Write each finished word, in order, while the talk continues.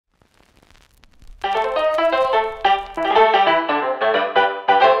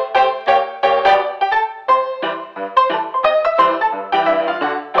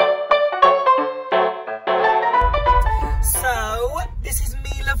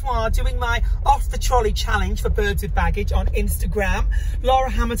Voix doing my off the trolley challenge for birds with baggage on Instagram. Laura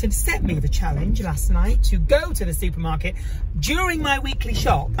Hamilton set me the challenge last night to go to the supermarket during my weekly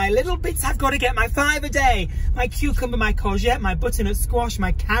shop. My little bits I've got to get, my 5 a day, my cucumber, my courgette, my butternut squash,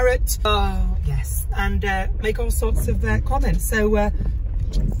 my carrot. Oh yes, and make all sorts of comments. So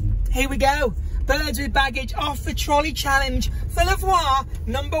here we go. Birds with baggage off the trolley challenge for La Voix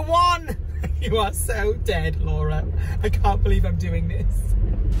 #1. You are so dead, Laura. I can't believe I'm doing this.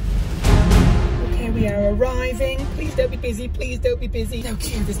 Okay, we are arriving. Please don't be busy. Please don't be busy. No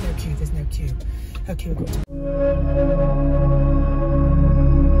queue. There's no queue. There's no queue. Okay, we're going to...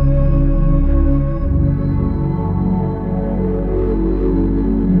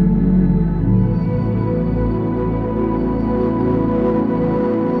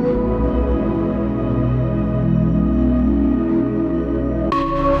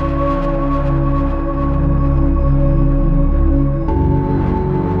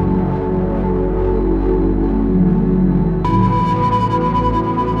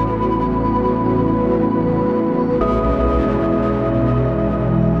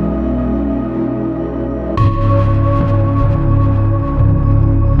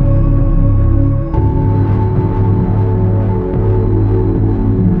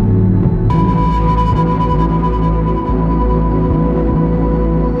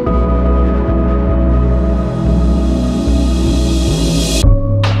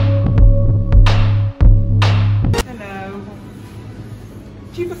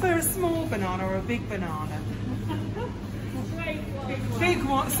 Do you prefer a small banana or a big banana? Big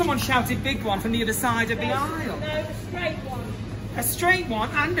one. Someone shouted big one from the other side of the aisle. No, a straight one. A straight one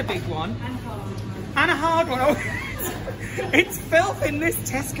and a big one? And hard. And a hard one. Oh, it's filth in this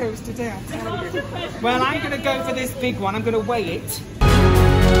Tesco's today, I tell you. Well, I'm going to go for this big one. I'm going to weigh it.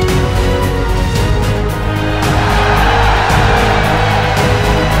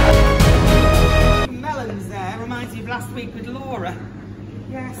 Melons there. Reminds me of last week with Laura.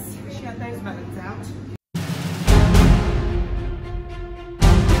 Yes, she had those melons out.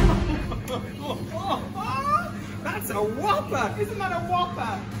 That's a whopper! Isn't that a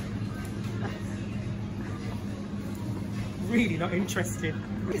whopper? Really not interested.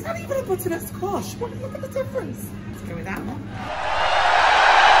 Is that even a butternut squash? Look at the difference. Let's go with that one.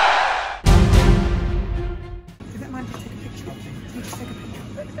 Does that man just take a picture of me? Can you just take a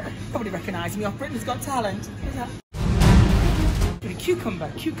picture? Probably recognise me off Britain's Got Talent. Who's that?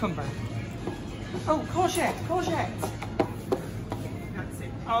 Cucumber. Oh, courgette. That's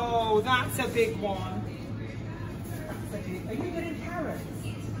it. Oh, that's a big one. That's a big. Are you getting carrots?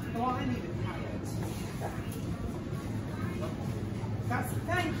 Oh, I need a carrot.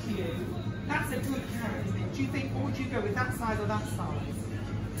 Thank you. That's a good carrot, isn't it? Do you think, or would you go with that size or that size?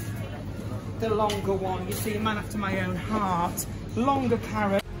 The longer one. You see, a man after my own heart. Longer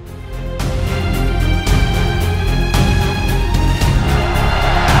carrot.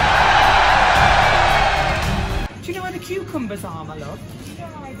 Cucumbers are, my love. No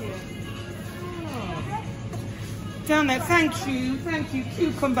idea. Oh. Down there, thank you,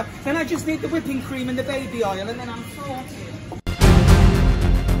 cucumber. Then I just need the whipping cream and the baby oil, and then I'm sorted.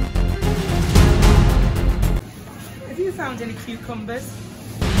 Have you found any cucumbers?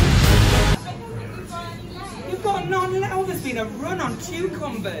 You've got none left. Oh, there's been a run on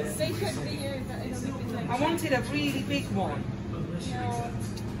cucumbers. They shouldn't be used. I wanted a really big one.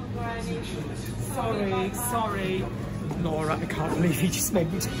 No, sorry. Laura, I can't believe you just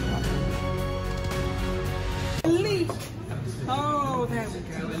made me take that. A leek. Oh, there we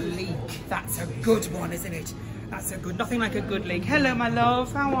go, a leek. That's a good one, isn't it? That's a good, nothing like a good leek. Hello, my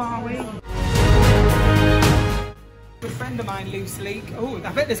love, how are we? Good friend of mine, loose leek. Oh,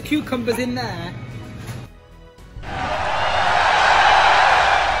 I bet there's cucumbers in there.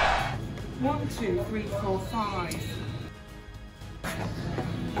 1, 2, 3, 4, 5.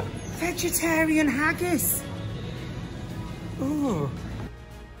 Vegetarian haggis. Oh.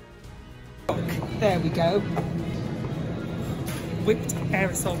 There we go. Whipped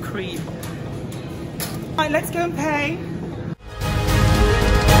aerosol cream. Right, let's go and pay.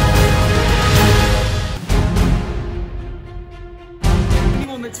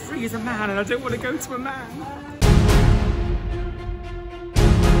 Anyone that's free is a man, and I don't want to go to a man.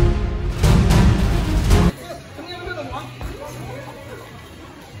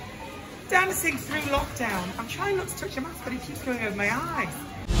 Dancing through lockdown. I'm trying not to touch a mask, but it keeps going over my eyes.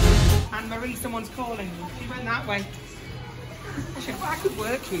 Anne-Marie, someone's calling me. She went that way. I could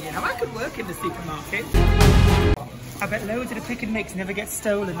work here, you know. I could work in the supermarket. I bet loads of the pick and mix never get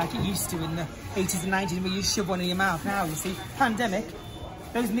stolen like it used to in the 80s and 90s where you shove one in your mouth. Now, you see, pandemic,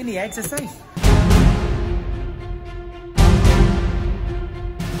 those mini eggs are safe.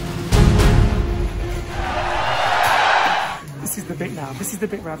 now. This is the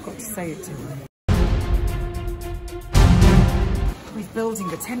bit where I've got to say it to her. He's building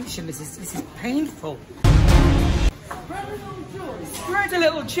the tension. This is painful. Spread a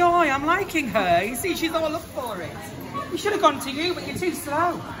little joy. I'm liking her. You see, she's all up for it. We should have gone to you, but you're too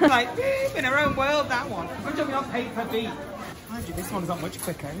slow. Like, beep, in her own world, that one. Good job you're on paper beat. Mind you, this one's not much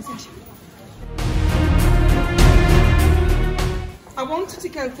quicker, isn't she? I wanted to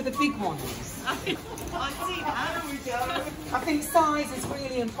go for the big ones. I see how we go. I think size is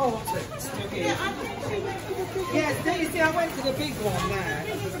really important. Yeah, you see, I went for the big one there.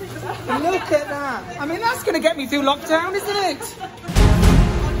 And look at that. I mean, that's going to get me through lockdown, isn't it?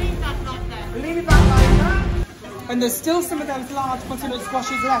 Leave it back like that. And there's still some of those large butternut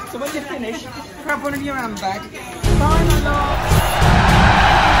squashes left. So when you finish, grab one in your handbag. Bye, my love.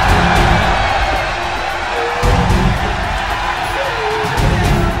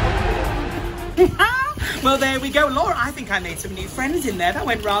 Well, there we go. Laura, I think I made some new friends in there. That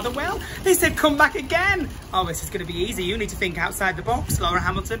went rather well. They said, come back again. Oh, this is going to be easy. You need to think outside the box, Laura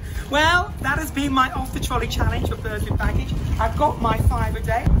Hamilton. Well, that has been my off the trolley challenge for birds with baggage. I've got my 5 a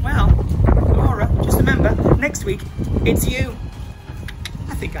day. Well, Laura, just remember, next week, it's you.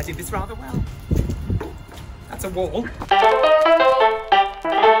 I think I did this rather well. That's a wall.